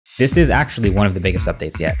This is actually one of the biggest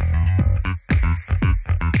updates yet.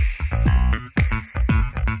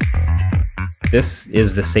 This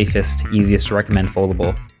is the safest, easiest to recommend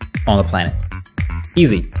foldable on the planet.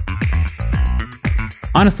 Easy.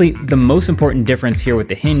 Honestly, the most important difference here with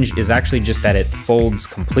the hinge is actually just that it folds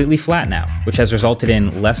completely flat now, which has resulted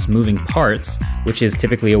in less moving parts, which is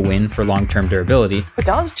typically a win for long-term durability. It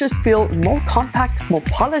does just feel more compact, more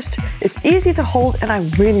polished, it's easy to hold, and I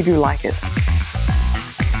really do like it.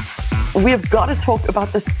 We have got to talk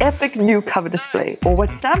about this epic new cover display, or what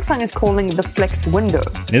Samsung is calling the Flex window.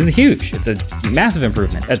 This is huge. It's a massive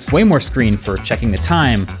improvement. That's way more screen for checking the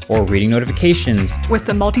time or reading notifications. With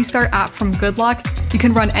the multi-start app from Goodluck, you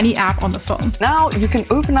can run any app on the phone. Now you can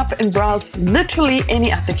open up and browse literally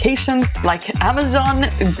any application like Amazon,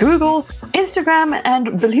 Google, Instagram,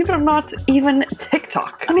 and believe it or not, even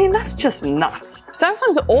TikTok. I mean, that's just nuts.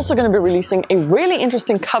 Samsung's also going to be releasing a really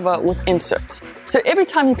interesting cover with inserts. So every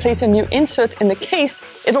time you place a new insert in the case,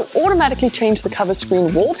 it'll automatically change the cover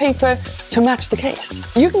screen wallpaper to match the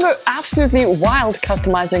case. You can go absolutely wild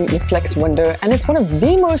customizing the Flex window, and it's one of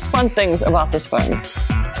the most fun things about this phone.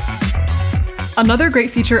 Another great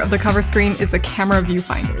feature of the cover screen is the camera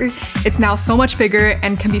viewfinder. It's now so much bigger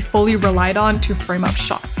and can be fully relied on to frame up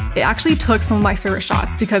shots. It actually took some of my favorite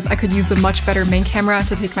shots because I could use a much better main camera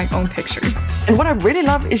to take my own pictures. And what I really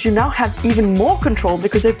love is you now have even more control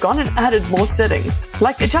because they've gone and added more settings,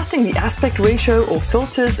 like adjusting the aspect ratio or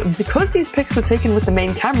filters. Because these pics were taken with the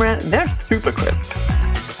main camera, they're super crisp.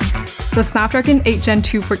 The Snapdragon 8 Gen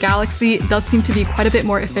 2 for Galaxy does seem to be quite a bit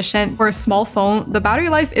more efficient. For a small phone, the battery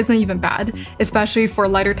life isn't even bad, especially for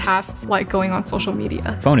lighter tasks like going on social media.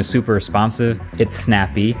 The phone is super responsive, it's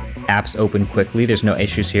snappy, apps open quickly, there's no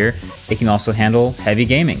issues here. It can also handle heavy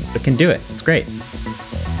gaming, but can do it. It's great.